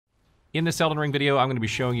In this Elden Ring video, I'm going to be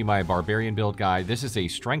showing you my Barbarian Build guide. This is a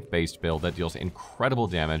strength-based build that deals incredible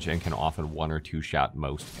damage and can often one or two shot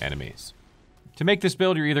most enemies. To make this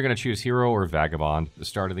build, you're either going to choose Hero or Vagabond. The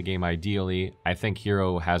start of the game, ideally, I think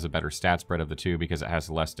Hero has a better stat spread of the two because it has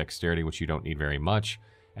less dexterity, which you don't need very much,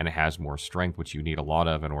 and it has more strength, which you need a lot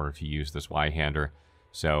of in order to use this Y-hander,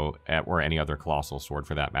 so, or any other Colossal Sword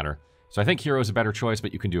for that matter. So I think Hero is a better choice,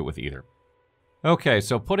 but you can do it with either. Okay,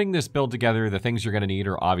 so putting this build together, the things you're going to need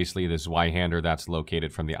are obviously this Y-hander that's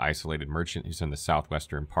located from the isolated merchant who's in the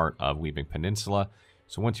southwestern part of Weaving Peninsula.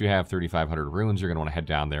 So once you have 3,500 runes, you're going to want to head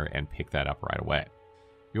down there and pick that up right away.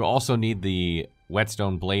 You'll also need the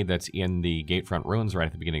whetstone blade that's in the gatefront ruins right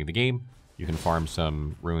at the beginning of the game. You can farm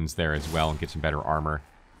some runes there as well and get some better armor,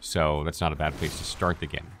 so that's not a bad place to start the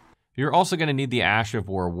game. You're also going to need the Ash of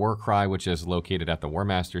War Warcry, which is located at the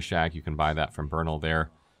Warmaster Shack. You can buy that from Bernal there.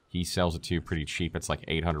 He sells it to you pretty cheap. It's like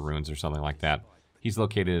 800 runes or something like that. He's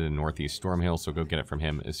located in Northeast Stormhill, so go get it from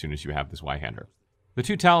him as soon as you have this Y-hander. The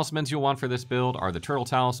two talismans you'll want for this build are the Turtle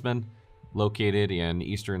Talisman, located in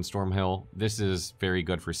Eastern Stormhill. This is very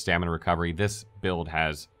good for stamina recovery. This build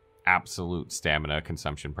has absolute stamina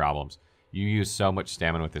consumption problems. You use so much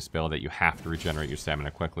stamina with this build that you have to regenerate your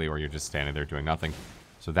stamina quickly or you're just standing there doing nothing.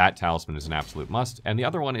 So that talisman is an absolute must. And the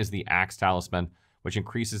other one is the Axe Talisman, which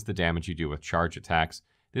increases the damage you do with charge attacks.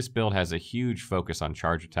 This build has a huge focus on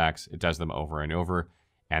charge attacks. It does them over and over,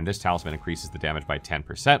 and this talisman increases the damage by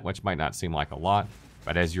 10%, which might not seem like a lot,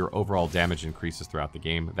 but as your overall damage increases throughout the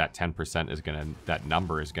game, that 10% is that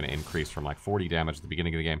number is gonna increase from like 40 damage at the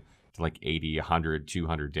beginning of the game to like 80, 100,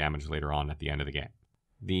 200 damage later on at the end of the game.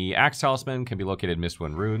 The Axe Talisman can be located in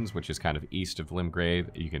Mistwind Ruins, which is kind of east of Limgrave.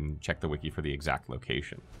 You can check the wiki for the exact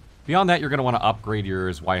location. Beyond that, you're going to want to upgrade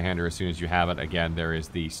your Y-hander as soon as you have it. Again, there is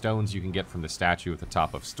the stones you can get from the statue at the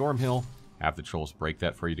top of Stormhill. Have the trolls break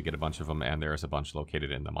that for you to get a bunch of them, and there's a bunch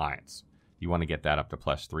located in the mines. You want to get that up to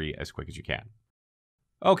 +3 as quick as you can.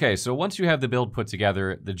 Okay, so once you have the build put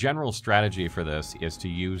together, the general strategy for this is to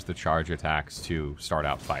use the charge attacks to start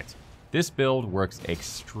out fights. This build works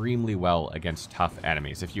extremely well against tough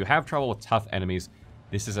enemies. If you have trouble with tough enemies,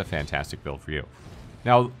 this is a fantastic build for you.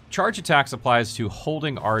 Now, charge attacks applies to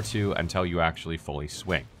holding R2 until you actually fully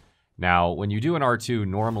swing. Now, when you do an R2,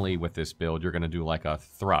 normally with this build, you're going to do like a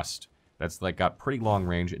thrust. That's like got pretty long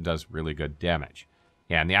range and does really good damage.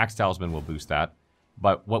 And the Axe Talisman will boost that.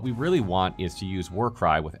 But what we really want is to use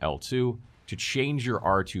Warcry with L2 to change your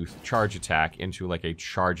R2 charge attack into like a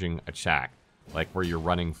charging attack. Like where you're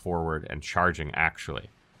running forward and charging actually.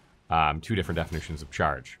 Two different definitions of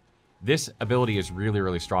charge. This ability is really,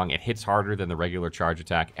 really strong. It hits harder than the regular charge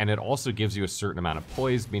attack, and it also gives you a certain amount of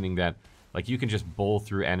poise, meaning that like you can just bowl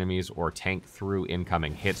through enemies or tank through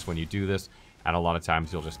incoming hits when you do this, and a lot of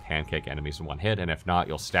times you'll just pancake enemies in one hit, and if not,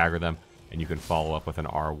 you'll stagger them, and you can follow up with an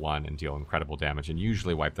R1 and deal incredible damage, and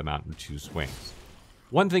usually wipe them out in 2 swings.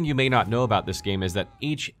 One thing you may not know about this game is that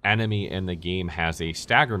each enemy in the game has a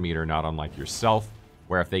stagger meter, not unlike yourself,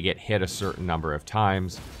 where if they get hit a certain number of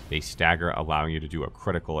times, they stagger, allowing you to do a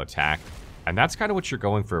critical attack. And that's kind of what you're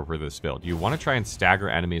going for this build. You want to try and stagger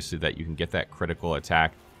enemies so that you can get that critical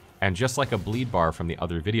attack. And just like a bleed bar from the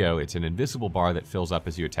other video, it's an invisible bar that fills up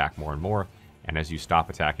as you attack more and more. And as you stop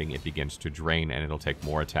attacking, it begins to drain, and it'll take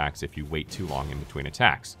more attacks if you wait too long in between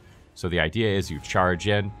attacks. So the idea is you charge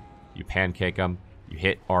in, you pancake them, you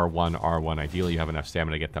hit R1, ideally you have enough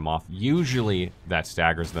stamina to get them off. Usually that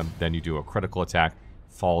staggers them, then you do a critical attack,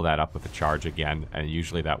 follow that up with a charge again, and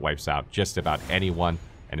usually that wipes out just about anyone.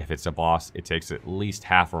 And if it's a boss, it takes at least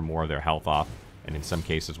half or more of their health off, and in some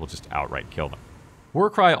cases will just outright kill them.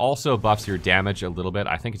 Warcry also buffs your damage a little bit.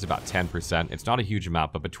 I think it's about 10%. It's not a huge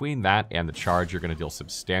amount, but between that and the charge, you're going to deal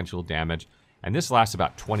substantial damage. And this lasts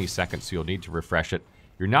about 20 seconds, so you'll need to refresh it.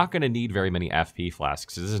 You're not going to need very many FP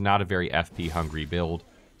flasks. This is not a very FP-hungry build.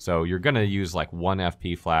 So you're going to use like 1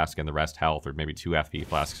 FP flask and the rest health, or maybe 2 FP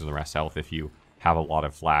flasks and the rest health if you have a lot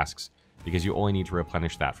of flasks, because you only need to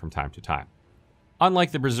replenish that from time to time.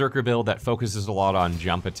 Unlike the Berserker build that focuses a lot on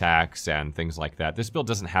jump attacks and things like that, this build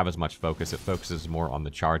doesn't have as much focus. It focuses more on the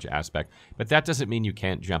charge aspect, but that doesn't mean you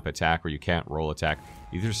can't jump attack or you can't roll attack.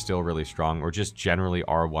 These are still really strong, or just generally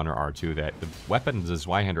R1 or R2. That the weapon, the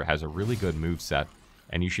Zweihander, has a really good move set,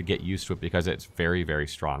 and you should get used to it because it's very, very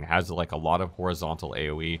strong. It has like a lot of horizontal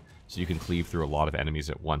AoE, so you can cleave through a lot of enemies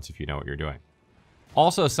at once if you know what you're doing.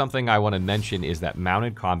 Also, something I want to mention is that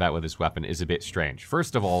mounted combat with this weapon is a bit strange.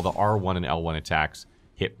 First of all, the R1 and L1 attacks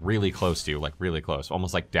hit really close to you, like really close,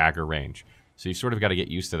 almost like dagger range. So you sort of got to get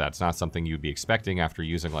used to that. It's not something you'd be expecting after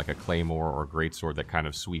using like a claymore or greatsword that kind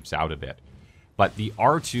of sweeps out a bit. But the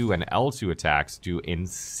R2 and L2 attacks do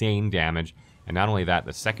insane damage, And not only that,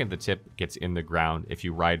 the second the tip gets in the ground, if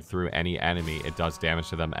you ride through any enemy, it does damage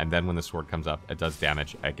to them. And then when the sword comes up, it does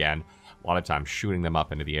damage again. A lot of times shooting them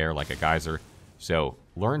up into the air like a geyser. So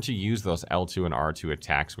learn to use those L2 and R2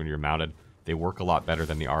 attacks when you're mounted. They work a lot better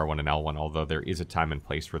than the R1 and L1, although there is a time and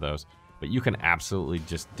place for those. But you can absolutely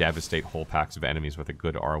just devastate whole packs of enemies with a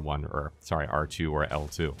good R2 or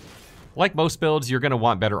L2. Like most builds, you're going to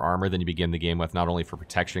want better armor than you begin the game with, not only for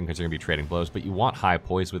protection because you're going to be trading blows, but you want high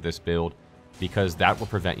poise with this build because that will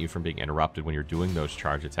prevent you from being interrupted when you're doing those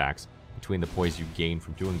charge attacks. Between the poise you gain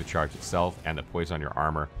from doing the charge itself and the poise on your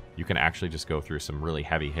armor, you can actually just go through some really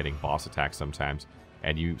heavy hitting boss attacks sometimes.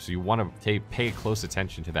 And so you want to pay close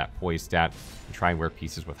attention to that poise stat and try and wear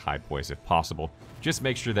pieces with high poise if possible. Just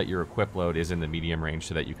make sure that your equip load is in the medium range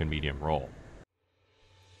so that you can medium roll.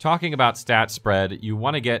 Talking about stat spread, you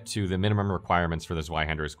want to get to the minimum requirements for the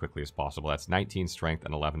Zweihander as quickly as possible. That's 19 strength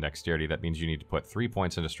and 11 dexterity. That means you need to put 3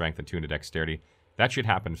 points into strength and 2 into dexterity. That should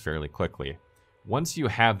happen fairly quickly. Once you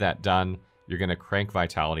have that done, you're going to crank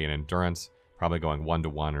vitality and endurance, probably going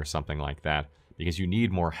 1-to-1 or something like that, because you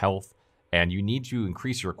need more health and you need to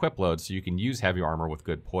increase your equip load so you can use heavy armor with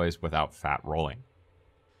good poise without fat rolling.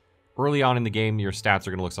 Early on in the game, your stats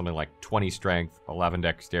are going to look something like 20 strength, 11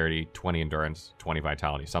 dexterity, 20 endurance, 20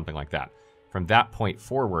 vitality, something like that. From that point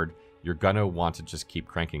forward, you're going to want to just keep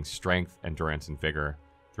cranking strength, endurance, and vigor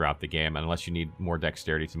throughout the game, unless you need more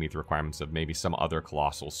dexterity to meet the requirements of maybe some other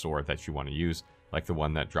colossal sword that you want to use, like the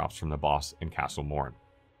one that drops from the boss in Castle Morn.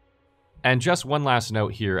 And just one last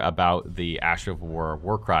note here about the Ash of War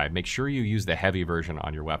Warcry. Make sure you use the heavy version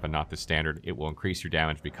on your weapon, not the standard. It will increase your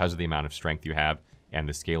damage because of the amount of strength you have and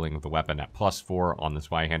the scaling of the weapon. At +4 on the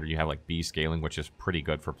Zweihander, you have like B scaling, which is pretty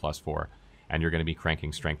good for +4. And you're going to be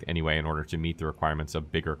cranking strength anyway in order to meet the requirements of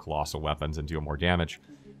bigger colossal weapons and deal more damage.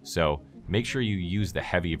 So make sure you use the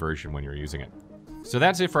heavy version when you're using it. So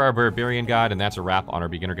that's it for our Barbarian guide, and that's a wrap on our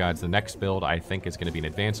beginner guides. The next build, I think, is going to be an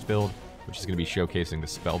advanced build, which is going to be showcasing the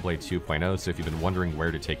Spellblade 2.0. So if you've been wondering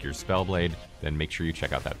where to take your Spellblade, then make sure you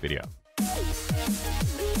check out that video.